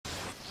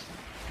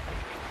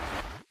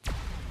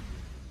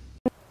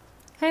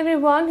Hey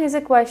everyone, here's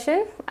a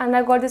question and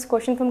I got this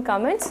question from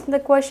comments. The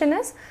question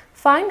is,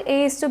 find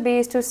A is to B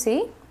is to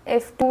C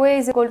if 2A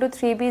is equal to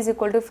 3B is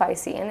equal to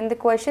 5C. And in the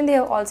question they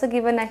have also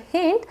given a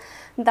hint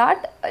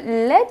that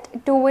let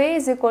 2A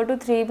is equal to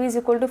 3B is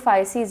equal to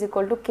 5C is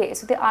equal to K.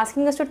 So they're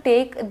asking us to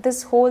take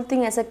this whole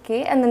thing as a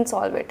K and then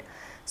solve it.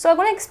 So I'm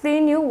going to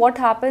explain you what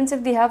happens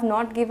if they have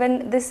not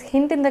given this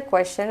hint in the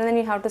question and then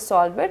you have to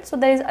solve it. So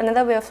there is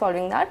another way of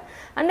solving that,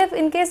 and if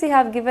in case they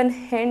have given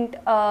hint,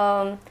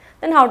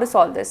 then how to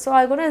solve this. So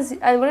I'm going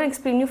to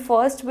explain you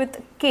first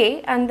with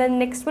K, and then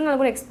next one I'm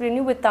going to explain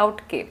you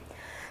without K.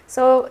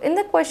 So in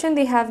the question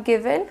they have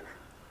given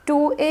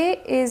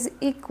 2A is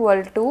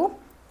equal to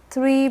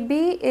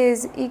 3B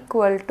is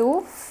equal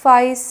to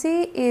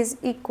 5C is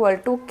equal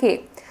to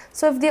K.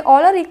 So if they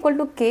all are equal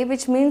to K,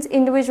 which means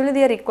individually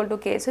they are equal to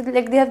K. So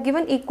like they have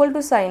given equal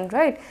to sign,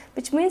 right?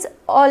 Which means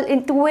all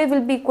in 2A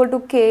will be equal to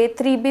K,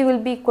 3B will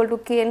be equal to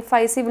K, and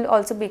 5C will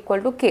also be equal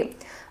to K.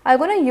 I'm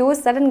going to use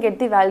that and get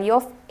the value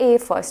of A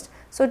first.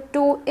 So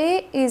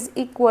 2A is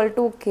equal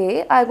to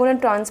K. I'm going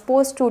to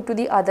transpose 2 to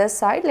the other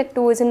side. Like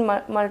 2 is in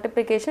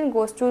multiplication,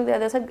 goes to the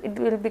other side, it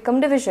will become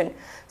division.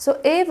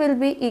 So A will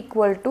be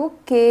equal to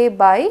K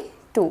by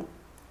 2.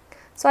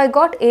 So I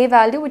got A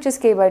value, which is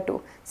K by 2.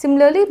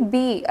 Similarly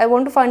B, I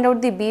want to find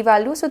out the B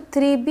value. So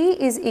 3B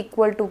is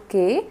equal to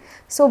K.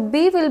 So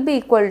B will be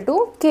equal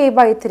to K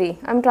by 3.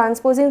 I am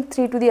transposing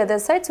 3 to the other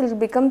side, so it will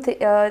become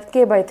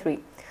K by 3.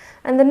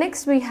 And the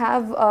next we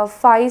have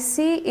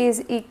 5C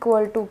is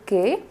equal to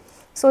K.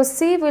 So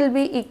C will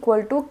be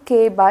equal to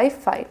K by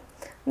 5.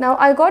 Now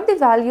I got the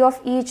value of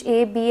each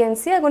A, B and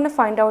C. I am going to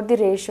find out the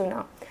ratio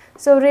now.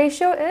 So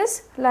ratio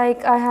is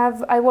like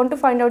I want to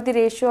find out the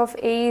ratio of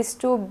A is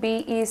to B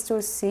is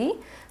to C.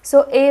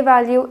 So A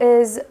value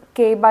is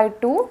K by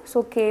 2.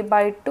 So K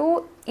by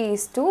 2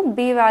 is to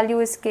B value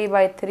is K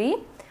by 3.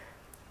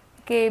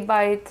 K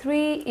by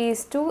 3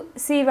 is to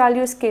C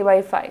value is K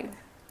by 5.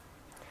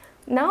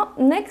 Now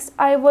next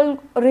I will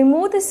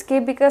remove this K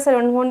because I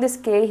don't want this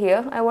K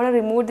here. I want to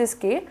remove this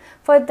K.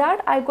 For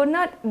that I could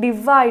not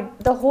divide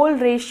the whole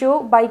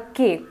ratio by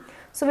K.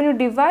 So when you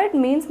divide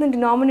means the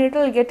denominator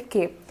will get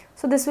K.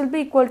 So this will be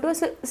equal to,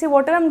 so see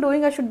whatever I am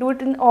doing I should do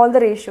it in all the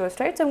ratios,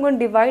 right? So I am going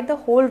to divide the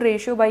whole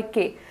ratio by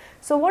K.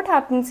 So what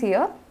happens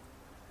here,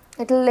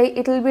 it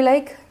will be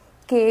like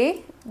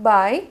K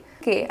by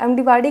K. I am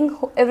dividing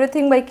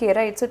everything by K,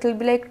 right? So it will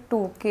be like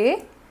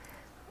 2K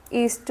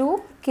is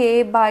to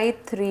K by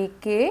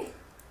 3K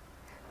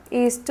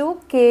is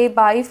to K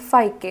by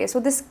 5K. So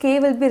this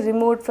K will be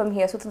removed from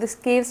here. So this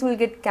K's will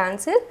get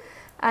cancelled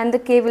and the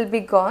K will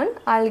be gone.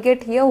 I will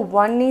get here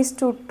 1 is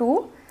to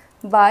 2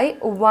 by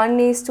 1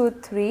 is to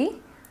 3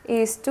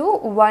 is to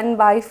 1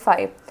 by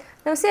 5.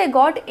 Now see I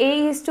got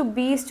A is to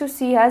B is to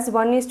C as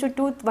 1 is to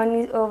 2,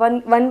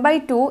 1 by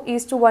 2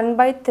 is to 1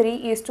 by 3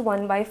 is to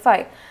 1 by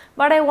 5.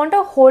 But I want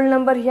a whole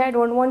number here, I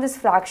don't want these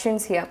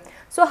fractions here.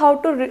 So how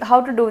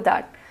to do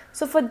that?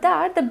 So for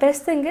that the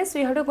best thing is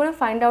we have to go to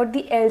find out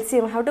the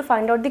LCM, how to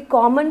find out the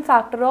common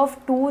factor of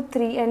 2,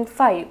 3 and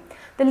 5.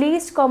 The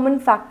least common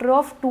factor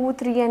of 2,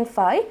 3 and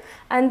 5,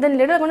 and then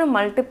later I am going to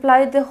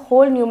multiply the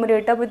whole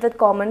numerator with the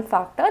common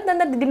factor, then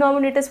the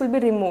denominators will be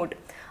removed.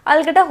 I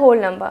will get a whole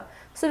number.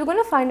 So we are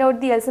going to find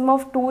out the LCM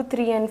of 2,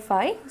 3 and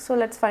 5. So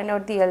let's find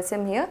out the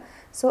LCM here.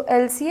 So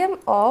LCM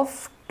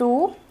of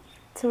 2,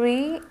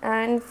 3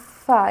 and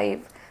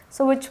 5.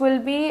 So which will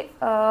be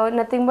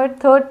nothing but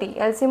 30.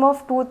 LCM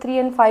of 2, 3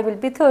 and 5 will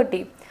be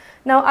 30.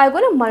 Now I am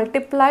going to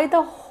multiply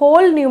the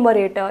whole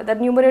numerator, the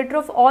numerator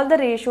of all the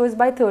ratios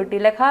by 30.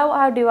 Like how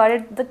I have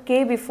divided the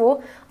K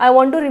before, I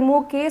want to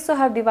remove K, so I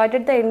have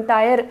divided the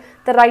entire,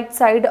 the right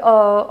side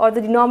or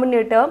the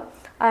denominator.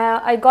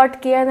 I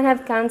got K and then I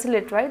have cancelled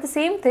it, right? The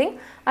same thing,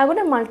 I am going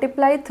to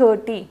multiply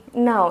 30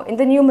 now in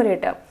the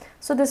numerator.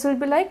 So this will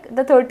be like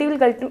the 30 will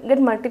get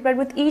multiplied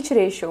with each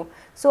ratio.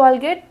 So I will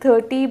get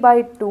 30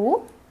 by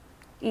 2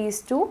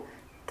 is to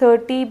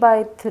 30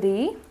 by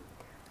 3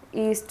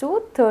 is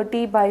to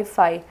 30 by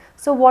 5.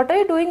 So what are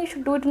you doing? You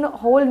should do it in the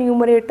whole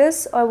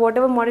numerators, or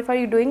whatever modifier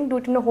you are doing, do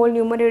it in the whole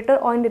numerator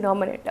or in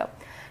denominator.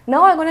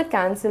 Now I am going to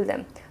cancel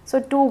them. So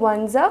 2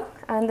 1s are,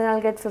 and then I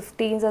will get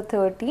 15s are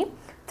 30,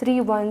 3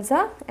 1s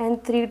are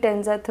and 3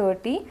 10s are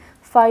 30,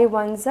 5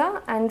 1s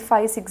are and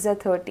 5 6s are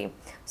 30.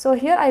 So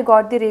here I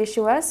got the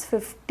ratio as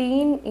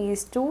 15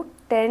 is to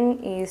 10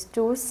 is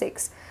to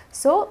 6.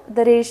 So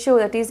the ratio,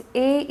 that is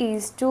A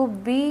is to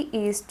B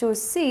is to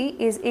C,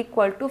 is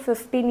equal to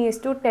 15 is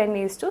to 10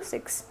 is to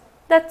 6.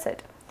 That's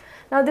it.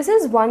 Now this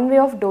is one way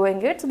of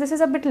doing it. So this is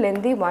a bit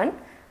lengthy one.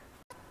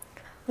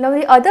 Now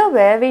the other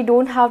way, we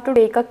don't have to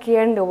take a K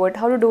and do it.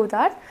 How to do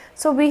that?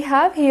 So we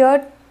have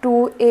here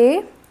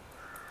 2A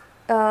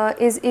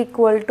is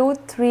equal to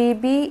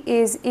 3B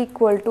is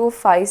equal to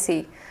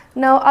 5C.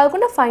 Now I am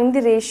going to find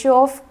the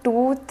ratio of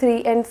 2,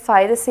 3 and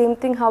 5, the same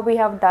thing how we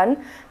have done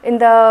in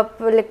the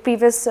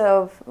previous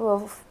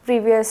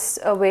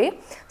way.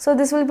 So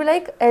this will be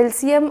like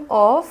LCM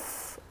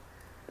of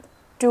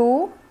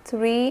 2,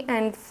 3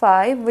 and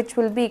 5, which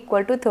will be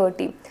equal to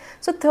 30.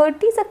 So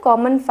 30 is a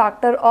common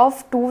factor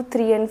of 2,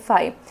 3 and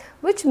 5,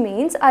 which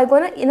means I'm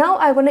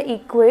gonna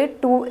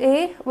equate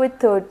 2a with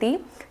 30,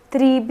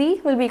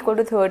 3b will be equal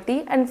to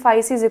 30 and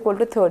 5c is equal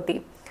to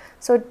 30.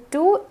 So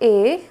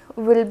 2a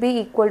will be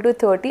equal to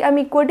 30. I'm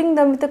equating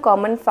them with a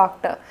common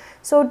factor.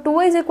 So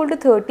 2a is equal to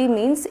 30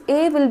 means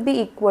a will be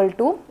equal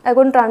to, I'm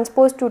going to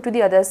transpose 2 to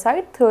the other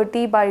side,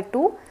 30 by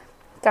 2,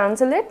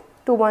 cancel it,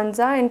 2 1s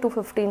are and 2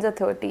 15s are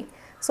 30.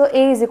 So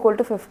a is equal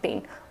to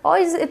 15. Or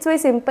it's very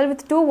simple,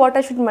 with 2 what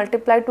I should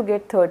multiply to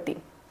get 30.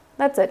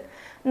 That's it.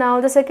 Now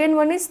the second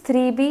one is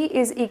 3b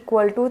is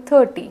equal to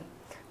 30.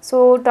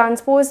 So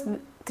transpose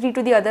 3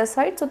 to the other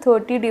side, so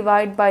 30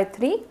 divided by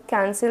 3,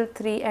 cancel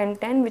 3 and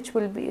 10, which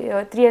will be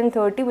 3 and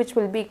 30, which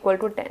will be equal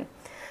to 10.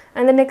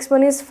 And the next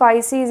one is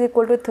 5c is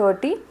equal to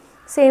 30,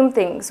 same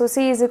thing. So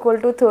c is equal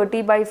to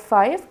 30 by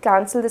 5,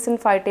 cancel this in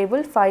 5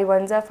 table, 5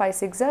 1s are, 5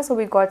 6s are, so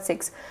we got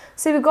 6.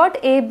 So we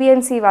got a, b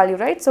and c value,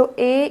 right? So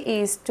a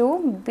is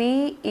to,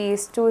 b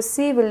is to,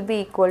 c will be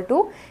equal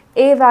to,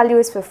 a value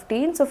is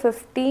 15, so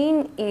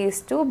 15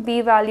 is to, b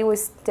value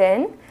is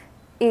 10,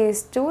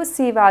 is to,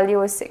 c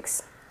value is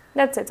 6.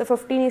 That's it. So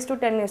 15 is to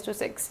 10 is to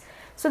 6.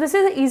 So this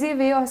is an easy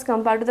way as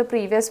compared to the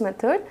previous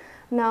method.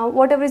 Now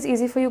whatever is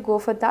easy for you, go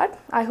for that.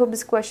 I hope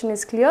this question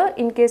is clear.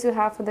 In case you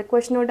have further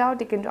question or doubt,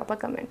 you can drop a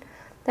comment.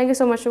 Thank you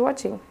so much for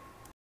watching.